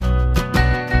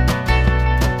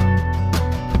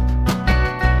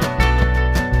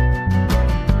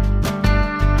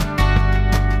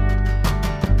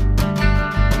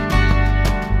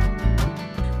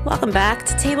Welcome back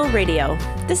to Table Radio.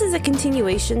 This is a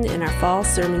continuation in our fall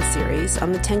sermon series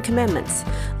on the Ten Commandments,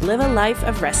 Live a Life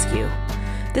of Rescue.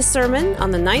 This sermon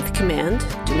on the ninth command,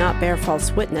 do not bear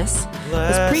false witness,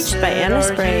 was preached by Anna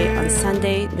Spray on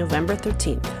Sunday, November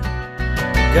 13th.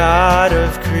 God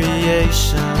of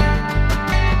creation,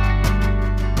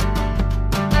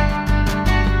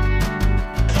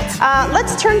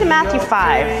 let's turn to Matthew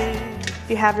 5. If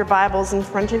you have your Bibles in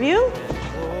front of you,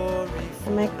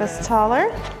 I'll make this taller.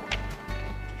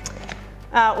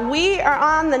 We are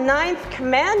on the ninth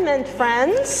commandment,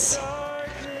 friends.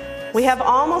 We have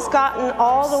almost gotten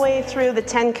all the way through the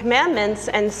 10 commandments,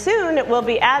 and soon it will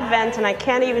be Advent, and I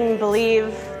can't even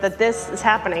believe that this is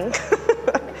happening.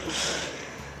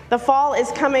 The fall is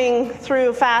coming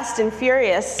through fast and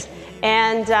furious,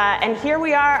 and here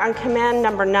we are on command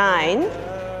number 9,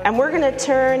 and we're going to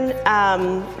turn,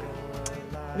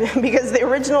 because the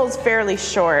original is fairly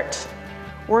short,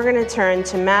 we're going to turn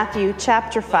to Matthew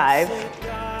chapter 5.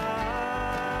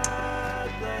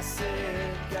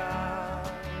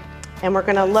 And we're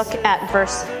going to look at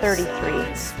verse 33,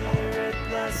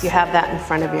 if you have that in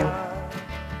front of you.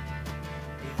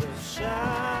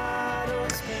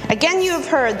 Again, you have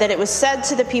heard that it was said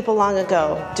to the people long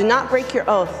ago, do not break your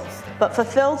oath, but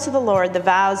fulfill to the Lord the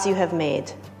vows you have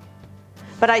made.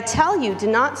 But I tell you, do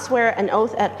not swear an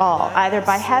oath at all, either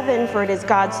by heaven, for it is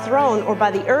God's throne, or by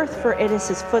the earth, for it is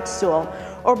his footstool,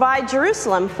 or by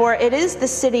Jerusalem, for it is the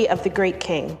city of the great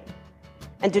king.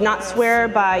 And do not swear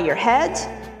by your head,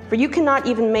 for you cannot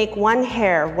even make one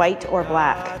hair white or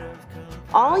black.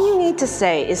 All you need to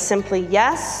say is simply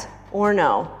yes or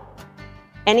no.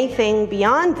 Anything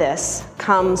beyond this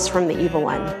comes from the evil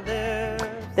one.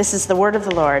 This is the word of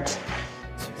the Lord.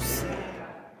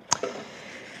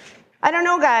 I don't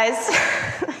know, guys.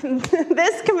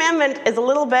 This commandment is a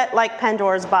little bit like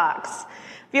Pandora's box.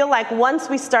 I feel like once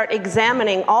we start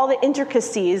examining all the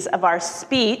intricacies of our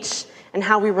speech and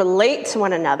how we relate to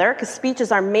one another, because speech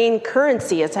is our main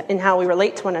currency in how we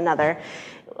relate to one another,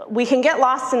 we can get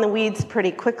lost in the weeds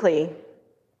pretty quickly.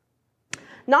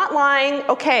 Not lying,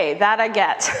 okay, that I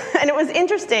get. And it was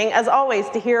interesting, as always,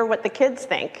 to hear what the kids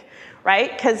think,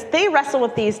 right? Because they wrestle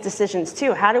with these decisions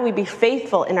too. How do we be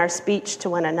faithful in our speech to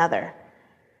one another?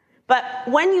 But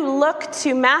when you look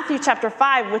to Matthew chapter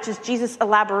 5, which is Jesus'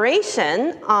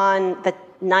 elaboration on the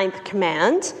ninth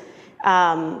command,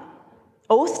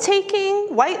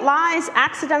 oath-taking, white lies,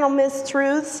 accidental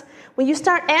mistruths, when you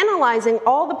start analyzing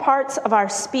all the parts of our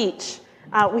speech,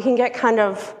 we can get kind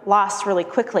of lost really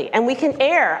quickly. And we can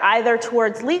err either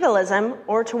towards legalism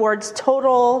or towards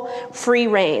total free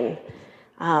reign.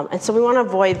 And so we want to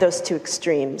avoid those two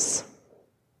extremes.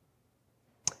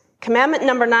 Commandment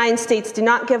number 9 states, do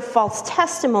not give false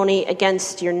testimony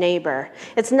against your neighbor.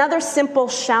 It's another simple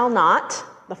shall not,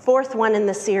 the fourth one in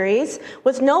the series,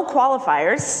 with no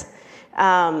qualifiers.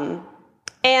 And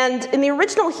in the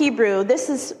original Hebrew, this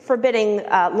is forbidding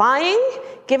lying,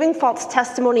 giving false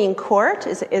testimony in court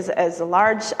is a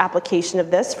large application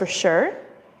of this for sure.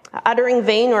 Uttering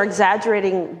vain or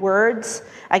exaggerating words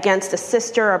against a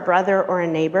sister, a brother, or a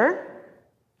neighbor.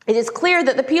 It is clear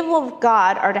that the people of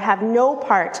God are to have no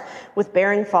part with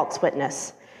bearing false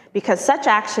witness, because such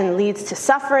action leads to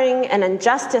suffering and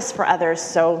injustice for others,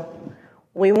 so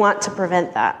we want to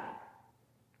prevent that.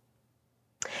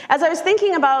 As I was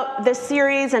thinking about this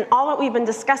series and all that we've been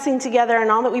discussing together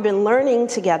and all that we've been learning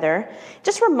together, it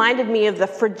just reminded me of the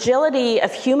fragility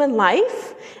of human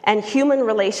life and human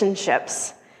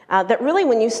relationships. That really,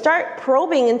 when you start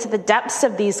probing into the depths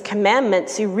of these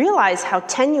commandments, you realize how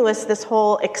tenuous this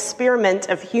whole experiment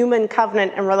of human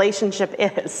covenant and relationship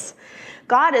is.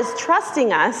 God is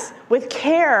trusting us with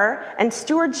care and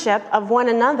stewardship of one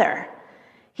another.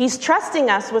 He's trusting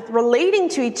us with relating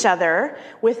to each other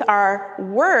with our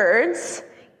words,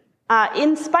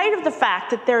 in spite of the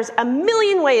fact that there's a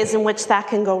million ways in which that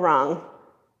can go wrong.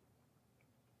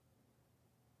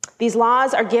 These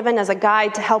laws are given as a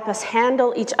guide to help us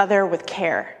handle each other with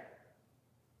care.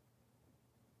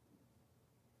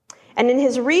 And in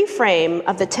his reframe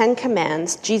of the 10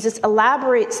 commands, Jesus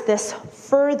elaborates this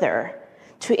further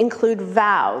to include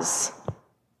vows.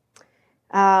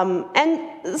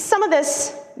 And some of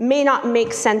this may not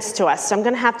make sense to us, so I'm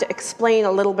going to have to explain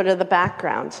a little bit of the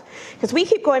background. Because we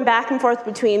keep going back and forth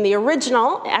between the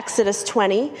original, Exodus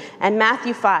 20, and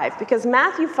Matthew 5, because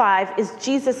Matthew 5 is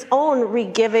Jesus' own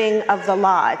regiving of the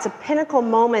law. It's a pinnacle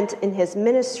moment in his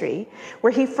ministry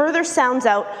where he further sounds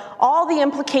out all the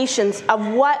implications of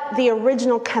what the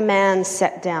original commands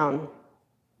set down.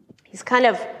 He's kind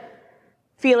of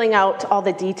feeling out all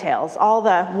the details, all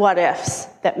the what-ifs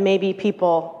that maybe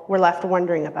people were left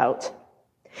wondering about.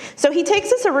 So he takes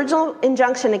this original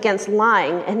injunction against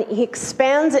lying and he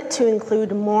expands it to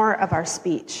include more of our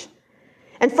speech.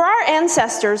 And for our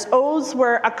ancestors, oaths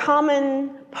were a common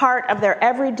part of their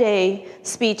everyday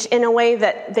speech in a way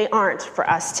that they aren't for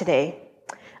us today.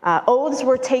 Oaths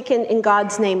were taken in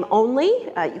God's name only.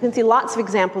 You can see lots of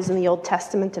examples in the Old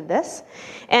Testament of this.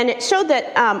 And it showed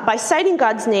that by citing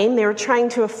God's name, they were trying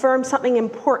to affirm something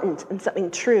important and something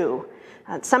true.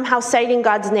 Somehow citing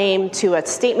God's name to a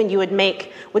statement you would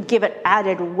make would give it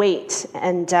added weight.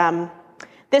 And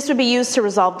this would be used to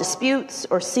resolve disputes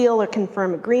or seal or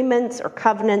confirm agreements or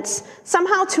covenants,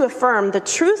 somehow to affirm the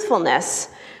truthfulness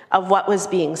of what was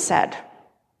being said.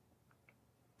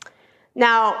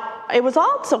 Now, it was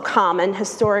also common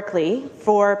historically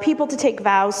for people to take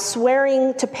vows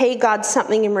swearing to pay God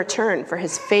something in return for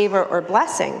his favor or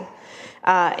blessing.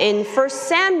 In 1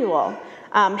 Samuel,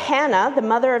 Hannah, the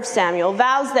mother of Samuel,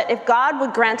 vows that if God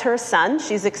would grant her a son,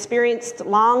 she's experienced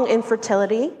long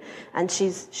infertility, and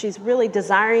she's really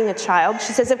desiring a child.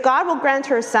 She says if God will grant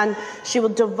her a son, she will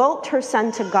devote her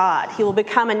son to God. He will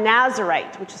become a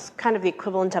Nazirite, which is kind of the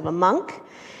equivalent of a monk.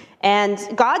 And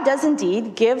God does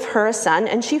indeed give her a son,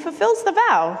 and she fulfills the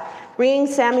vow, bringing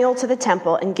Samuel to the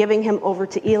temple and giving him over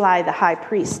to Eli, the high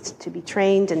priest, to be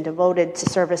trained and devoted to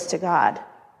service to God.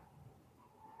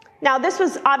 Now, this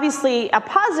was obviously a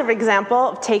positive example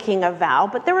of taking a vow,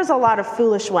 but there was a lot of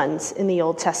foolish ones in the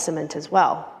Old Testament as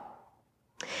well.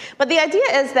 But the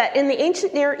idea is that in the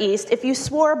ancient Near East, if you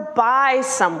swore by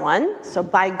someone, so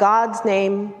by God's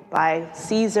name, by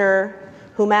Caesar,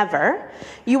 whomever,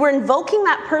 you were invoking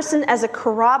that person as a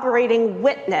corroborating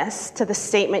witness to the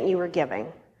statement you were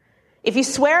giving. If you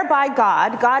swear by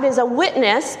God, God is a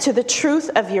witness to the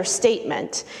truth of your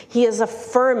statement. He is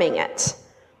affirming it.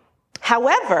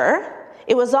 However,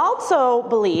 it was also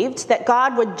believed that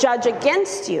God would judge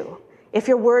against you if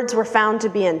your words were found to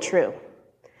be untrue.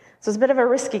 So it's a bit of a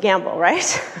risky gamble, right?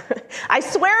 I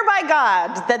swear by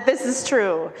God that this is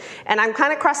true, and I'm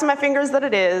kind of crossing my fingers that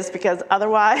it is, because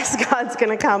otherwise God's going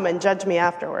to come and judge me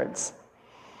afterwards.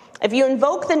 If you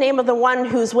invoke the name of the one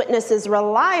whose witness is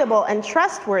reliable and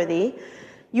trustworthy,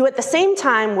 you at the same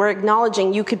time were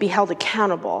acknowledging you could be held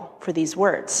accountable for these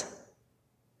words,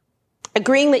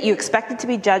 agreeing that you expected to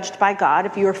be judged by God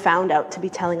if you were found out to be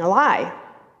telling a lie.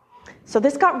 So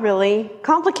this got really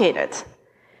complicated.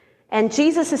 And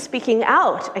Jesus is speaking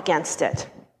out against it.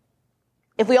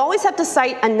 If we always have to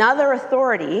cite another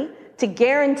authority to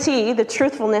guarantee the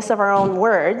truthfulness of our own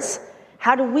words,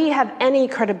 how do we have any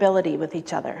credibility with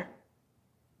each other?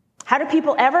 How do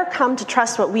people ever come to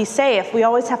trust what we say if we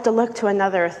always have to look to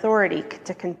another authority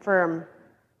to confirm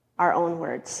our own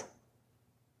words?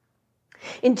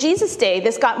 In Jesus' day,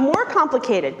 this got more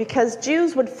complicated because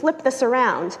Jews would flip this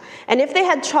around. And if they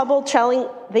had trouble telling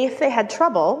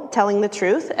the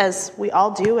truth, as we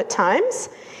all do at times,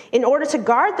 in order to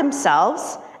guard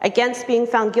themselves against being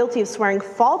found guilty of swearing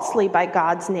falsely by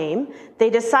God's name, they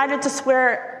decided to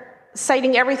swear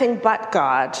citing everything but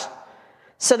God.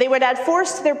 So they would add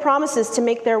force to their promises to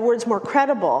make their words more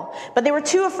credible. But they were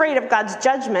too afraid of God's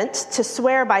judgment to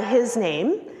swear by his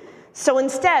name. So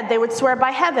instead, they would swear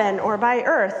by heaven or by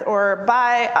earth or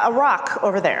by a rock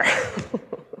over there.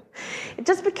 It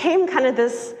just became kind of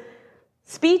this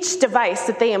speech device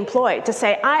that they employed to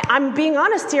say, I'm being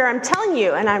honest here, I'm telling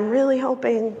you, and I'm really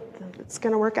hoping that it's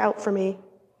going to work out for me.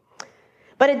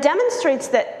 But it demonstrates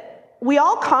that we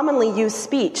all commonly use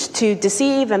speech to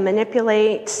deceive and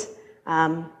manipulate,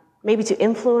 maybe to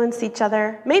influence each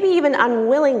other, maybe even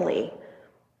unwillingly.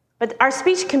 But our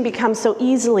speech can become so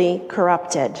easily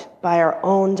corrupted by our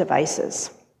own devices.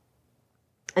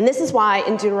 And this is why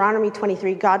in Deuteronomy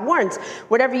 23, God warns,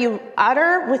 whatever you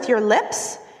utter with your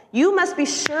lips, you must be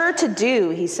sure to do,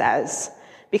 he says,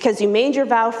 because you made your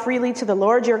vow freely to the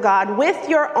Lord your God with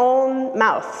your own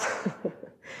mouth.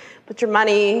 Put your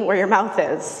money where your mouth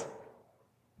is.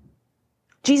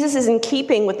 Jesus is in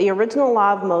keeping with the original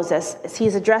law of Moses as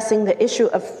he's addressing the issue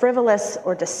of frivolous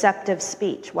or deceptive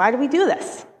speech. Why do we do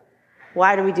this?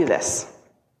 Why do we do this?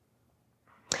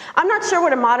 I'm not sure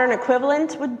what a modern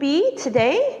equivalent would be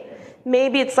today.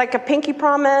 Maybe it's like a pinky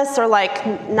promise or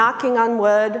like knocking on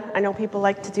wood. I know people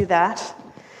like to do that.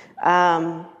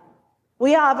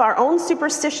 We have our own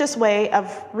superstitious way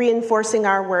of reinforcing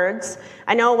our words.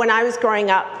 I know when I was growing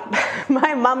up,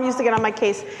 my mom used to get on my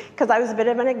case because I was a bit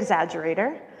of an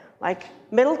exaggerator. Like,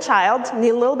 middle child, need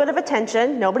a little bit of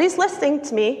attention. Nobody's listening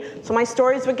to me, so my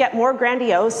stories would get more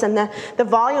grandiose, and the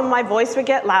volume of my voice would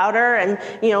get louder, and,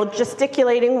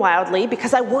 gesticulating wildly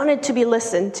because I wanted to be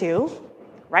listened to,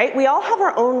 right? We all have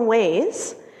our own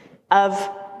ways of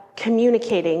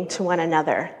communicating to one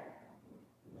another.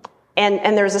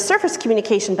 And there's a surface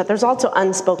communication, but there's also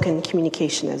unspoken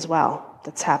communication as well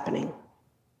that's happening.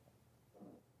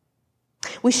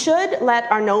 We should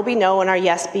let our no be no and our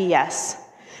yes be yes.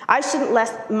 I shouldn't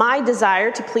let my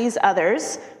desire to please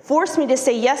others force me to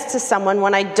say yes to someone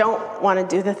when I don't want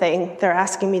to do the thing they're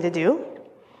asking me to do.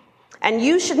 And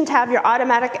you shouldn't have your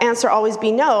automatic answer always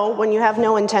be no when you have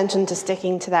no intention to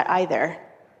sticking to that either.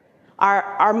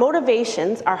 Our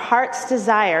motivations, our heart's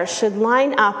desire should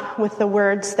line up with the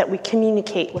words that we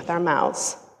communicate with our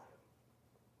mouths.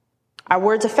 Our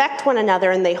words affect one another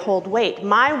and they hold weight.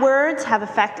 My words have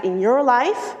effect in your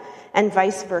life and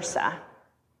vice versa.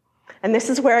 And this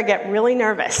is where I get really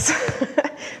nervous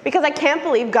because I can't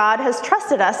believe God has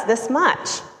trusted us this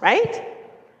much, right?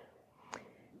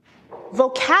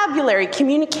 Vocabulary,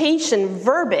 communication,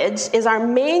 verbiage is our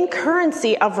main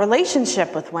currency of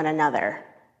relationship with one another.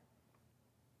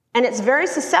 And it's very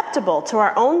susceptible to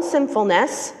our own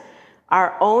sinfulness,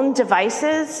 our own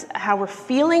devices, how we're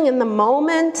feeling in the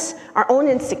moment, our own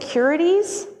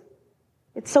insecurities.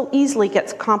 It so easily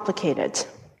gets complicated.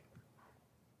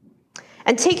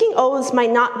 And taking oaths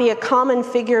might not be a common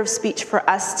figure of speech for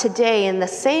us today in the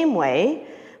same way,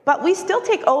 but we still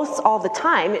take oaths all the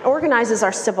time. It organizes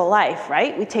our civil life,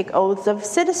 right? We take oaths of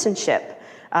citizenship.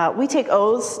 We take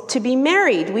oaths to be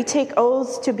married. We take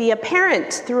oaths to be a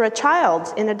parent through a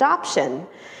child in adoption.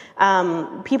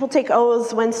 People take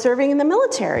oaths when serving in the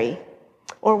military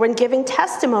or when giving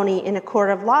testimony in a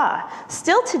court of law.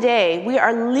 Still today, we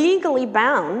are legally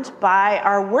bound by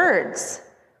our words.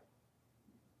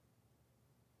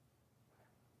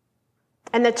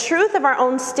 And the truth of our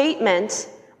own statement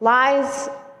lies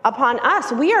upon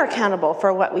us. We are accountable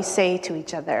for what we say to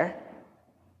each other.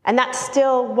 And that's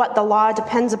still what the law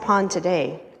depends upon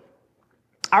today.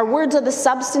 Our words are the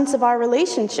substance of our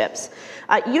relationships.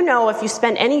 If you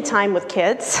spend any time with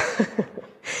kids,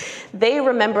 they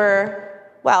remember,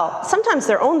 sometimes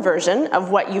their own version of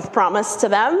what you've promised to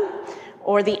them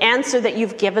or the answer that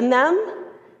you've given them.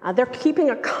 They're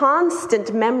keeping a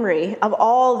constant memory of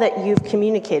all that you've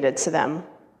communicated to them.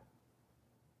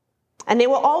 And they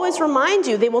will always remind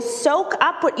you, they will soak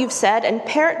up what you've said and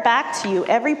parrot back to you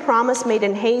every promise made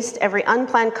in haste, every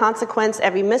unplanned consequence,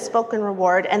 every misspoken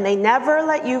reward, and they never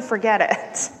let you forget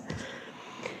it.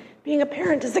 Being a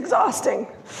parent is exhausting.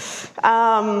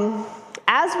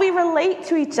 As we relate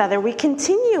to each other, we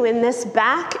continue in this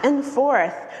back and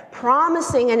forth,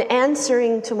 promising and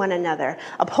answering to one another,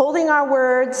 upholding our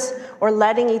words or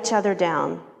letting each other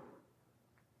down.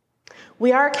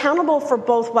 We are accountable for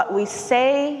both what we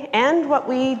say and what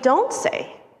we don't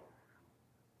say,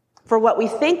 for what we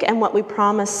think and what we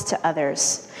promise to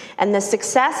others. And the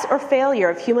success or failure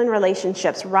of human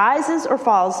relationships rises or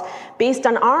falls based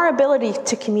on our ability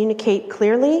to communicate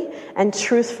clearly and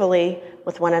truthfully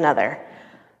with one another.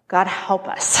 God help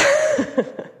us.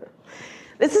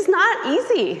 This is not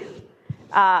easy.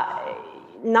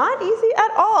 Not easy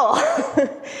at all.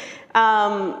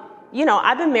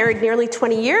 I've been married nearly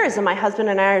 20 years, and my husband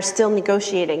and I are still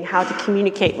negotiating how to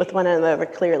communicate with one another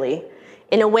clearly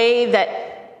in a way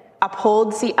that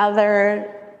upholds the other,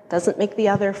 doesn't make the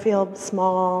other feel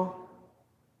small.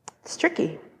 It's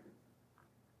tricky.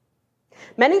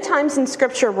 Many times in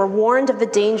Scripture, we're warned of the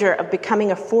danger of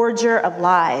becoming a forger of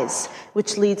lies,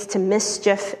 which leads to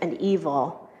mischief and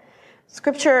evil.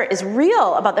 Scripture is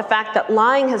real about the fact that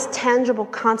lying has tangible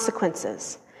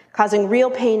consequences, causing real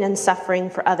pain and suffering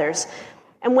for others.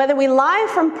 And whether we lie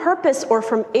from purpose or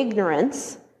from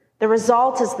ignorance, the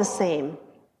result is the same.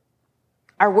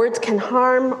 Our words can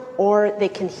harm or they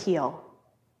can heal.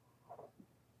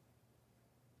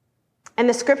 And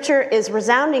the Scripture is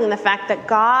resounding in the fact that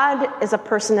God is a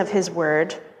person of His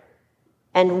word,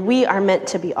 and we are meant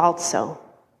to be also.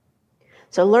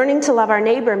 So learning to love our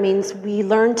neighbor means we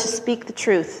learn to speak the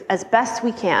truth as best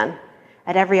we can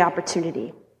at every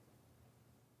opportunity.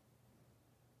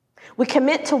 We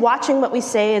commit to watching what we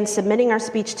say and submitting our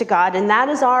speech to God, and that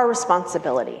is our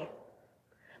responsibility.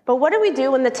 But what do we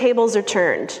do when the tables are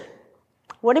turned?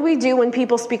 What do we do when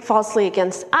people speak falsely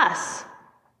against us?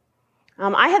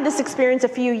 I had this experience a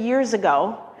few years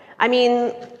ago.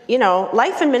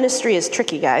 Life in ministry is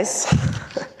tricky, guys.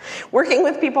 Working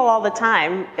with people all the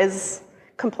time is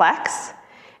complex.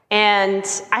 And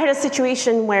I had a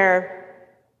situation where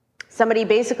somebody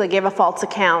basically gave a false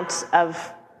account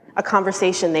of a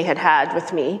conversation they had had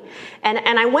with me.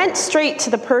 And I went straight to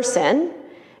the person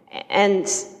and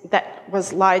that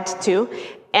was lied to.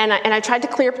 And I tried to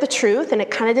clear up the truth, and it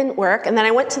kind of didn't work. And then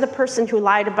I went to the person who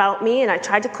lied about me, and I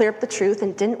tried to clear up the truth,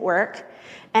 and it didn't work.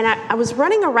 And I was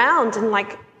running around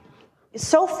and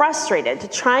so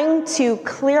frustrated, trying to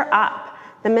clear up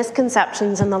the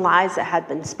misconceptions and the lies that had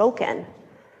been spoken.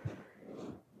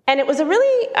 And it was a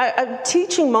really a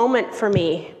teaching moment for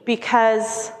me,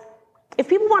 because if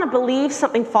people want to believe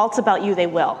something false about you, they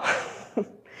will.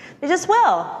 They just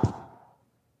will.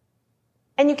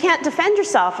 And you can't defend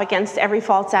yourself against every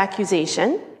false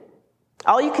accusation.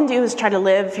 All you can do is try to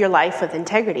live your life with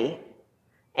integrity.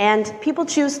 And people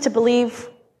choose to believe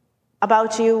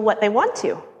about you what they want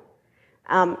to.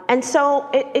 And so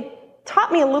it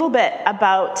taught me a little bit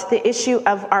about the issue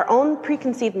of our own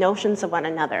preconceived notions of one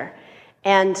another.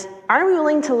 And are we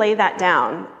willing to lay that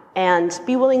down and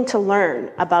be willing to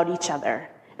learn about each other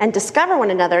and discover one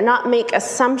another, not make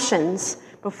assumptions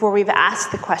before we've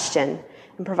asked the question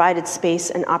and provided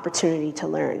space and opportunity to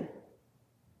learn?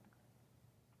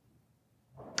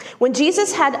 When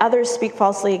Jesus had others speak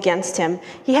falsely against him,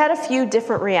 he had a few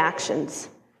different reactions.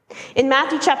 In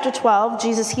Matthew chapter 12,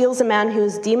 Jesus heals a man who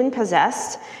is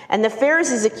demon-possessed, and the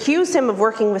Pharisees accuse him of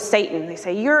working with Satan. They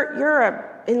say,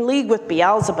 you're in league with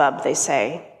Beelzebub, they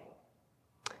say.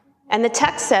 And the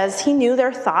text says he knew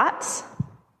their thoughts,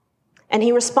 and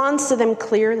he responds to them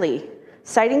clearly,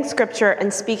 citing scripture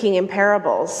and speaking in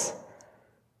parables.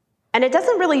 And it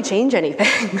doesn't really change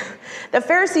anything. The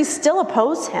Pharisees still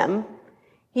oppose him.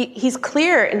 He's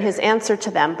clear in his answer to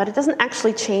them, but it doesn't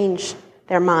actually change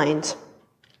their mind.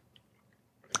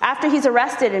 After he's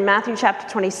arrested in Matthew chapter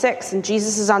 26, and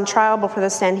Jesus is on trial before the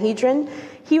Sanhedrin,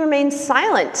 he remains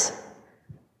silent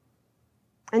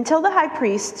until the high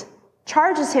priest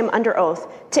charges him under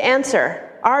oath to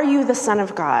answer, "Are you the Son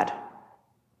of God?"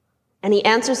 And he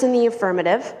answers in the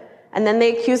affirmative, and then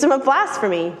they accuse him of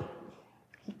blasphemy.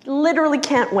 He literally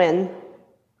can't win.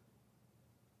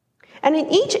 And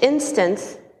in each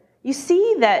instance, you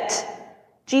see that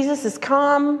Jesus is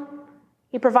calm,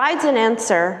 he provides an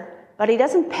answer, but he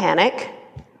doesn't panic.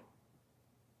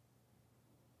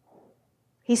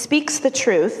 He speaks the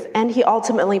truth, and he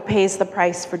ultimately pays the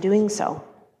price for doing so.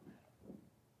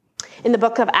 In the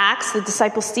book of Acts, the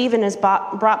disciple Stephen is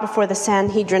brought before the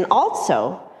Sanhedrin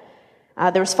also.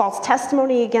 There was false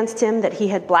testimony against him that he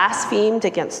had blasphemed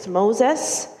against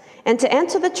Moses. And to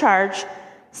answer the charge,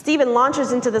 Stephen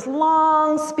launches into this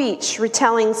long speech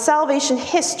retelling salvation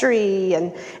history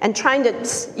and trying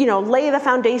to, lay the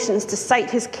foundations to cite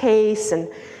his case,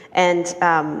 and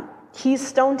he's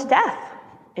stoned to death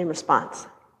in response.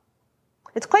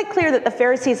 It's quite clear that the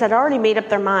Pharisees had already made up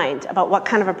their mind about what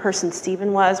kind of a person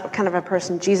Stephen was, what kind of a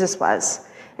person Jesus was.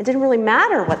 It didn't really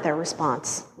matter what their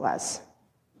response was.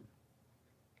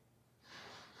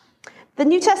 The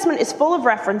New Testament is full of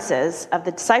references of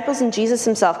the disciples and Jesus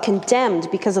himself condemned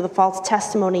because of the false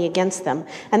testimony against them,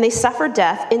 and they suffered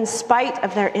death in spite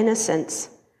of their innocence.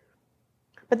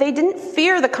 But they didn't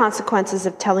fear the consequences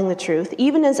of telling the truth,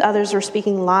 even as others were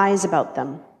speaking lies about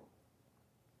them.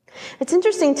 It's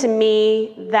interesting to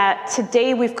me that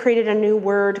today we've created a new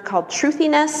word called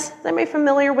truthiness. Is anybody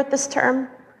familiar with this term?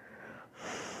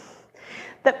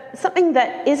 That something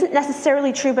that isn't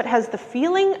necessarily true but has the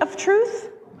feeling of truth.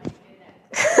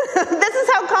 This is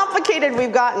how complicated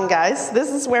we've gotten, guys.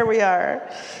 This is where we are.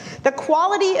 The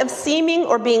quality of seeming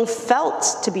or being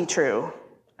felt to be true,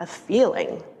 a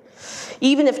feeling,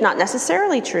 even if not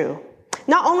necessarily true.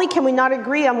 Not only can we not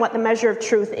agree on what the measure of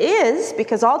truth is,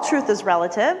 because all truth is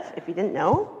relative, if you didn't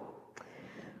know,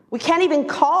 we can't even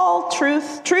call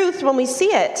truth when we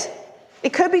see it.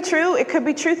 It could be true, it could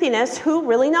be truthiness, who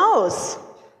really knows?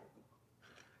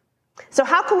 So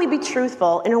how can we be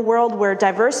truthful in a world where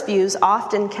diverse views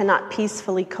often cannot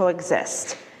peacefully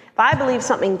coexist? If I believe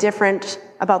something different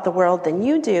about the world than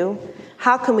you do,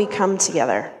 how can we come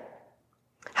together?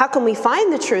 How can we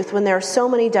find the truth when there are so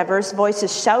many diverse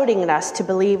voices shouting at us to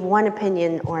believe one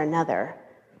opinion or another?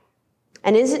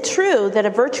 And is it true that a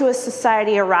virtuous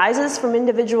society arises from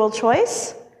individual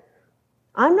choice?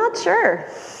 I'm not sure.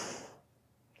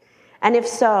 And if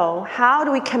so, how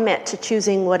do we commit to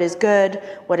choosing what is good,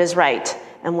 what is right,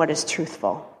 and what is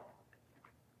truthful?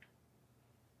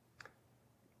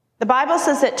 The Bible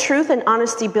says that truth and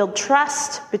honesty build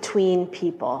trust between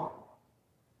people.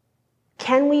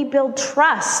 Can we build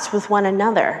trust with one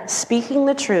another, speaking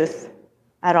the truth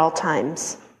at all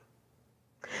times?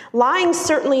 Lying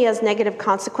certainly has negative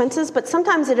consequences, but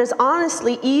sometimes it is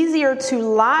honestly easier to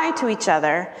lie to each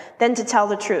other than to tell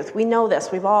the truth. We know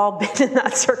this. We've all been in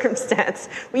that circumstance.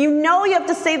 When you know you have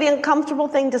to say the uncomfortable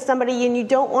thing to somebody and you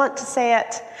don't want to say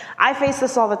it. I face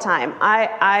this all the time.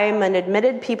 I'm an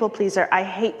admitted people pleaser. I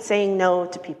hate saying no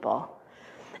to people.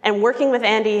 And working with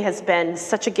Andy has been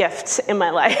such a gift in my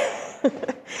life.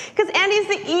 Because Andy's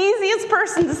the easiest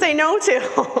person to say no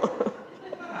to.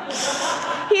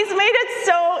 He's made it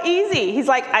so easy. He's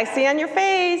like, I see on your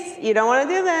face, you don't want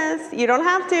to do this. You don't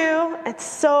have to. It's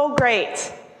so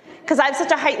great. Because I have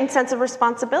such a heightened sense of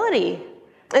responsibility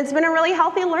It's been a really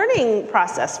healthy learning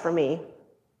process for me.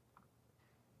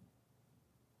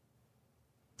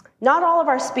 Not all of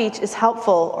our speech is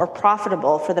helpful or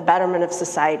profitable for the betterment of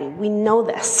society. We know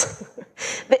this.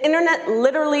 The internet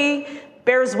literally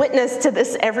bears witness to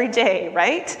this every day,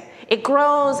 right? It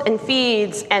grows and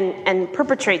feeds and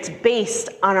perpetrates based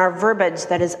on our verbiage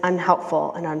that is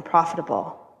unhelpful and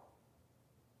unprofitable.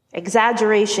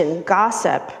 Exaggeration,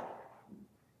 gossip.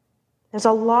 There's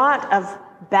a lot of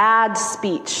bad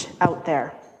speech out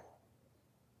there.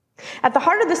 At the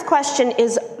heart of this question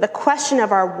is the question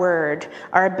of our word,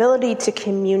 our ability to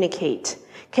communicate.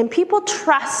 Can people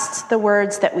trust the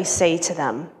words that we say to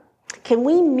them? Can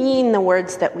we mean the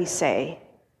words that we say?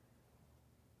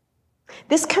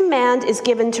 This command is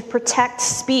given to protect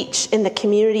speech in the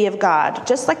community of God,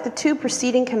 just like the 2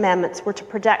 preceding commandments were to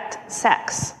protect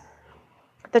sex.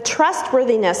 The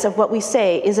trustworthiness of what we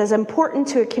say is as important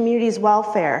to a community's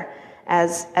welfare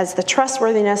as the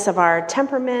trustworthiness of our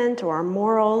temperament or our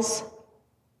morals.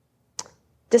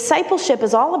 Discipleship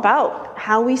is all about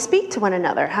how we speak to one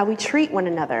another, how we treat one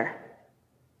another.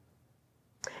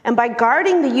 And by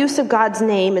guarding the use of God's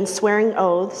name and swearing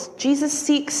oaths, Jesus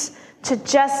seeks to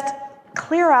just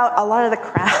clear out a lot of the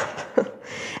crap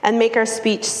and make our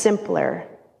speech simpler,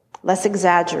 less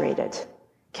exaggerated.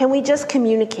 Can we just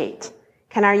communicate?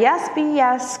 Can our yes be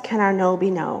yes? Can our no be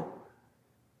no?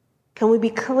 Can we be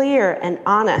clear and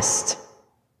honest?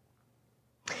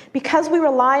 Because we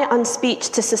rely on speech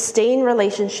to sustain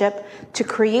relationship, to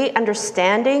create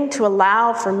understanding, to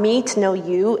allow for me to know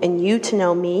you and you to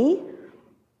know me,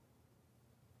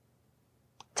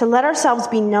 to let ourselves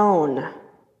be known,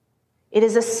 it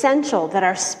is essential that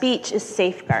our speech is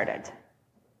safeguarded.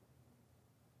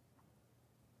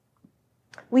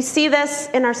 We see this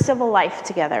in our civil life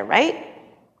together, right?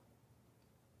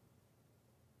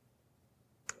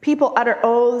 People utter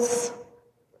oaths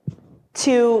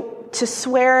to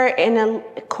swear in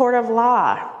a court of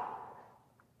law.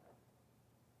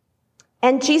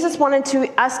 And Jesus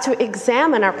wanted us to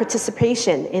examine our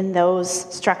participation in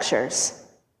those structures.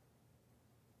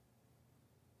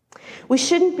 We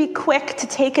shouldn't be quick to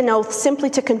take an oath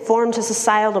simply to conform to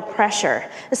societal pressure,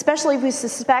 especially if we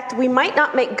suspect we might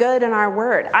not make good on our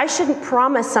word. I shouldn't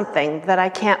promise something that I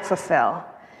can't fulfill.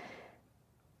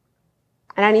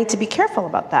 And I need to be careful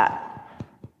about that.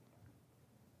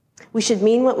 We should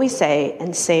mean what we say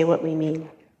and say what we mean.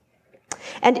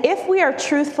 And if we are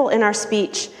truthful in our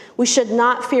speech, we should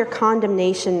not fear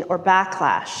condemnation or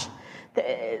backlash.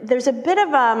 There's a bit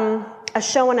of a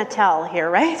show and a tell here,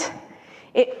 right?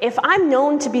 If I'm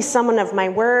known to be someone of my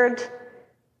word,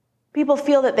 people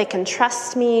feel that they can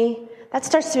trust me. That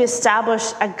starts to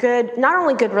establish a good, not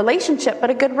only good relationship, but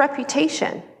a good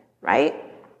reputation, right?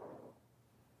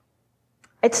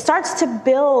 It starts to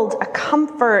build a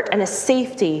comfort and a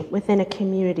safety within a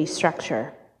community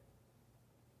structure.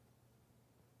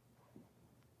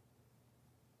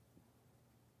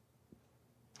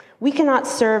 We cannot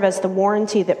serve as the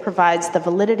warranty that provides the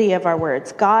validity of our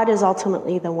words. God is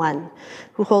ultimately the one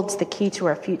who holds the key to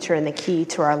our future and the key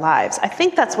to our lives. I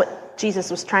think that's what Jesus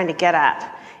was trying to get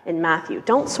at in Matthew.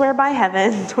 Don't swear by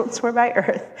heaven, don't swear by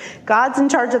earth. God's in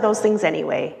charge of those things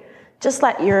anyway. Just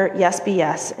let your yes be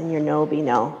yes and your no be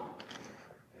no.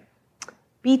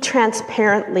 Be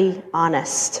transparently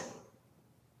honest.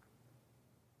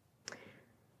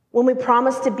 When we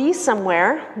promise to be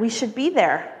somewhere, we should be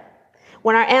there.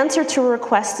 When our answer to a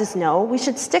request is no, we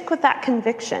should stick with that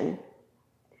conviction.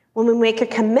 When we make a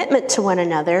commitment to one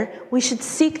another, we should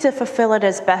seek to fulfill it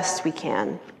as best we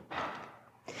can.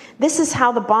 This is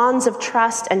how the bonds of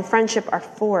trust and friendship are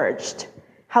forged,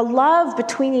 how love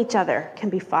between each other can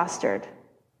be fostered.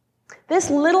 This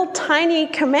little tiny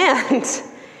command,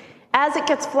 as it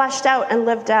gets fleshed out and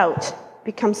lived out,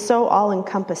 becomes so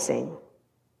all-encompassing.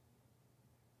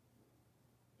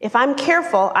 If I'm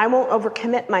careful, I won't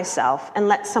overcommit myself and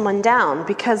let someone down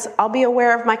because I'll be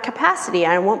aware of my capacity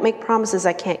and I won't make promises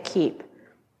I can't keep,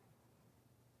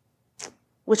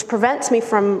 which prevents me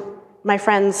from my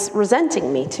friends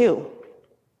resenting me too.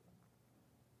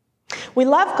 We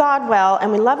love God well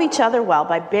and we love each other well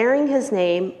by bearing his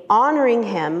name, honoring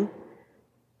him,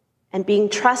 and being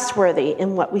trustworthy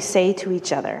in what we say to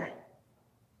each other.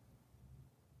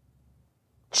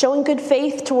 Showing good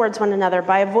faith towards one another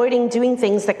by avoiding doing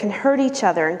things that can hurt each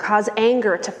other and cause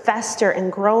anger to fester and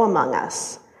grow among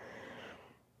us.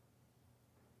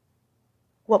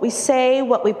 What we say,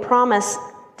 what we promise,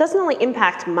 doesn't only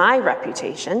impact my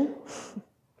reputation,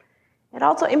 it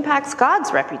also impacts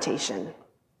God's reputation.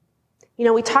 You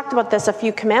know, we talked about this a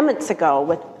few commandments ago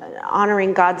with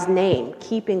honoring God's name,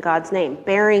 keeping God's name,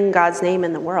 bearing God's name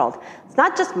in the world. It's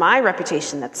not just my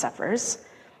reputation that suffers.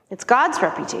 It's God's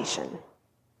reputation.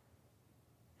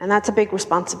 And that's a big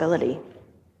responsibility.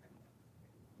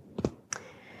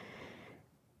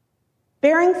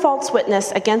 Bearing false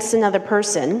witness against another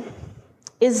person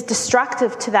is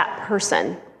destructive to that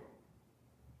person.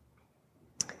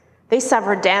 They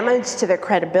suffer damage to their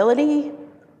credibility,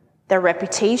 their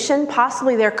reputation,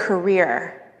 possibly their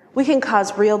career. We can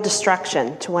cause real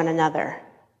destruction to one another.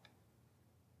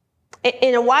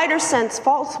 In a wider sense,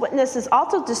 false witness is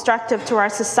also destructive to our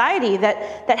society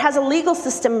that has a legal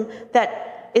system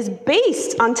that is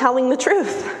based on telling the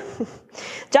truth.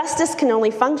 Justice can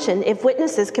only function if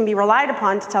witnesses can be relied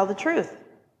upon to tell the truth.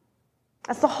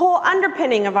 That's the whole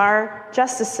underpinning of our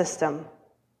justice system.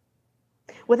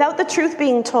 Without the truth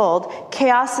being told,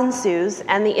 chaos ensues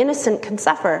and the innocent can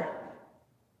suffer.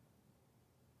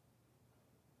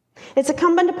 It's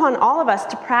incumbent upon all of us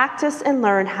to practice and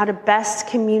learn how to best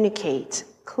communicate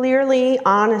clearly,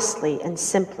 honestly, and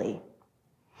simply.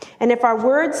 And if our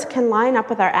words can line up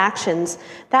with our actions,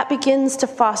 that begins to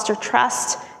foster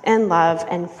trust and love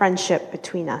and friendship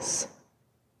between us.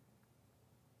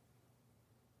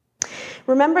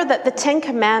 Remember that the Ten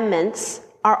Commandments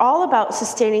are all about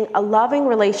sustaining a loving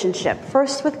relationship,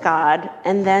 first with God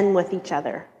and then with each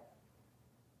other.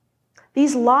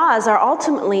 These laws are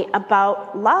ultimately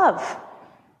about love.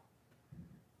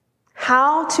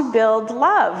 How to build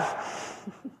love.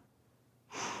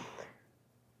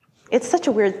 It's such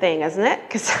a weird thing, isn't it?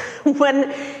 Because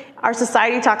when our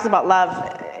society talks about love,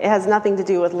 it has nothing to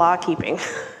do with law keeping.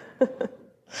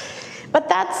 But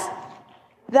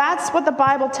that's what the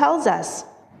Bible tells us.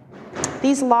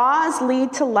 These laws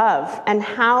lead to love and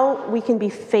how we can be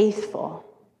faithful.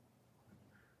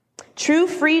 True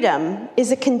freedom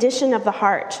is a condition of the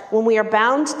heart when we are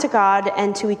bound to God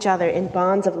and to each other in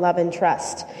bonds of love and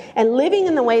trust. And living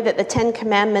in the way that the Ten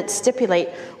Commandments stipulate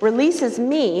releases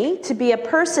me to be a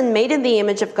person made in the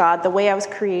image of God the way I was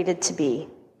created to be.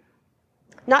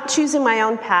 Not choosing my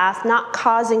own path, not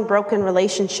causing broken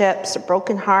relationships,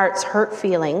 broken hearts, hurt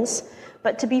feelings,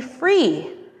 but to be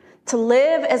free, to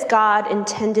live as God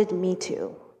intended me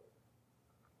to.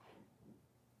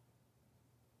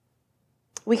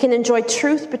 We can enjoy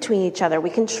truth between each other.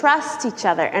 We can trust each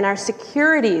other, and our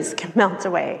securities can melt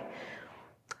away.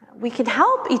 We can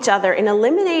help each other in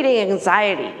eliminating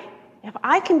anxiety. If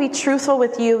I can be truthful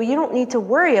with you, you don't need to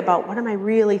worry about what am I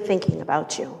really thinking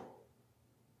about you.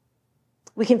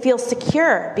 We can feel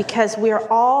secure because we are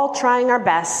all trying our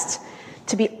best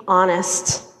to be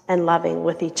honest and loving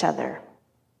with each other.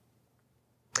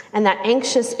 And that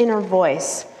anxious inner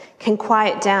voice can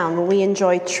quiet down when we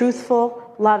enjoy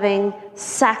truthful, loving,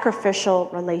 sacrificial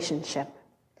relationship.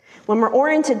 When we're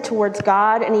oriented towards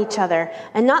God and each other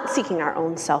and not seeking our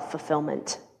own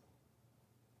self-fulfillment.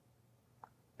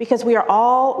 Because we are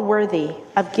all worthy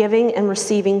of giving and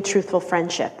receiving truthful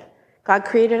friendship. God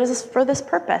created us for this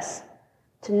purpose.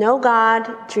 To know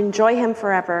God, to enjoy Him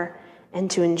forever, and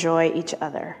to enjoy each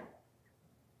other.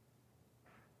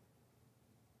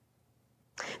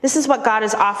 This is what God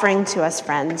is offering to us,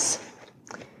 friends.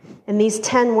 In these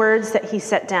 10 words that He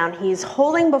set down, He's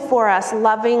holding before us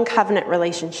loving covenant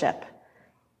relationship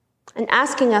and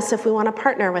asking us if we want to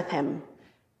partner with Him.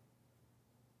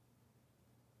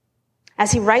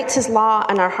 As He writes His law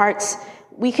on our hearts,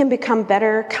 we can become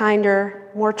better, kinder,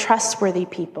 more trustworthy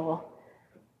people.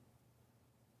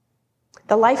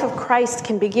 The life of Christ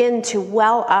can begin to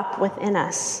well up within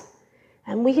us,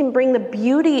 and we can bring the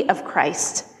beauty of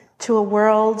Christ to a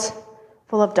world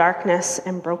full of darkness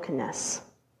and brokenness.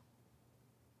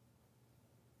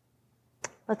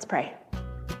 Let's pray.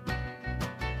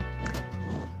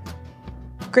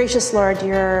 Gracious Lord,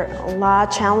 your law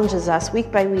challenges us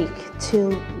week by week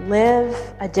to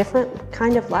live a different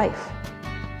kind of life,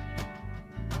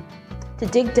 to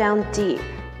dig down deep,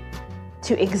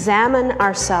 to examine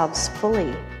ourselves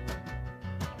fully,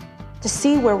 to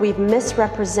see where we've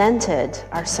misrepresented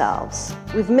ourselves.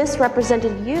 We've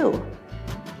misrepresented you.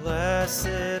 Blessed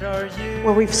are you,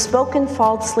 Where we've spoken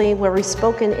falsely, where we've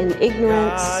spoken in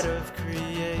ignorance, God of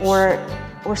creation.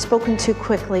 or spoken too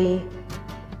quickly.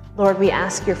 Lord, we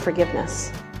ask your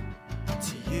forgiveness.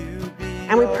 To you be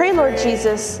And we pray, Lord all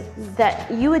Jesus,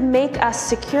 that you would make us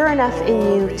secure enough in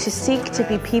you to seek to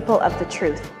be people of the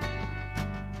truth.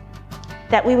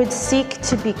 That we would seek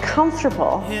to be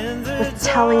comfortable in the with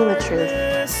telling the truth,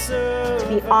 darkness of to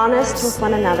be honest with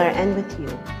one another and with you.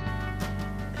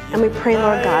 And we pray,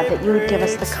 Lord God, that you would give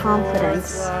us the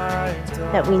confidence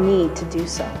that we need to do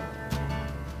so.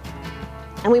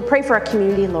 And we pray for our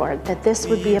community, Lord, that this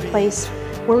would be a place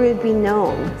where we would be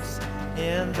known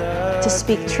to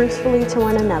speak truthfully to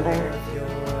one another,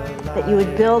 that you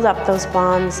would build up those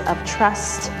bonds of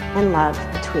trust and love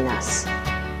between us.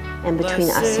 and between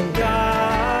us and you.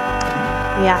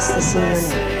 We ask this in your name.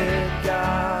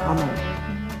 Amen.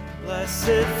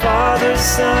 Blessed Father,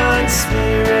 Son,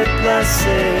 Spirit,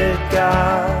 blessed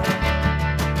God.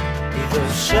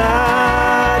 Though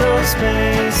shadows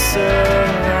may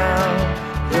surround,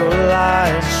 your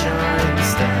light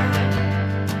shines down.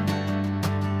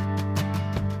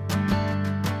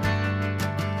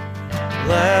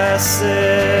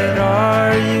 Blessed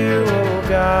are you, O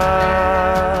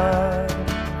God.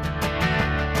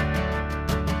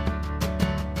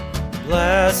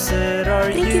 Blessed are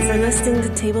you. Thank you for listening to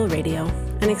Table Radio,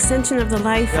 an extension of the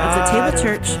life of the Table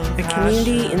Church, a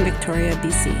community in Victoria,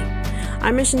 BC.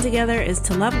 Our mission together is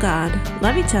to love God,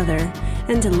 love each other,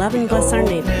 and to love and bless our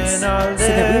neighbors, so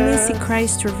that we may see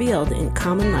Christ revealed in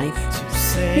common life.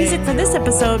 Music for this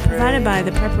episode provided by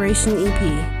the Preparation EP,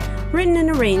 written and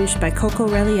arranged by Coco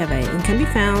Relieve, and can be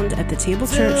found at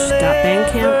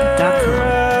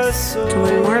thetablechurch.bandcamp.com. To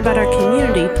learn more about our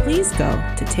community, please go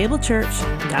to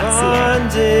tablechurch.ca.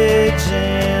 Bondage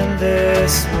in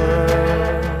this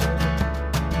world.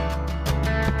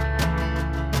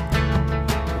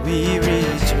 We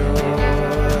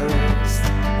rejoice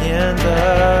in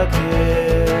the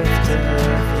gift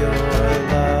of your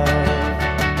love.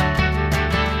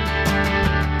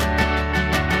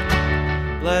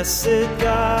 Blessed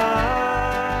God.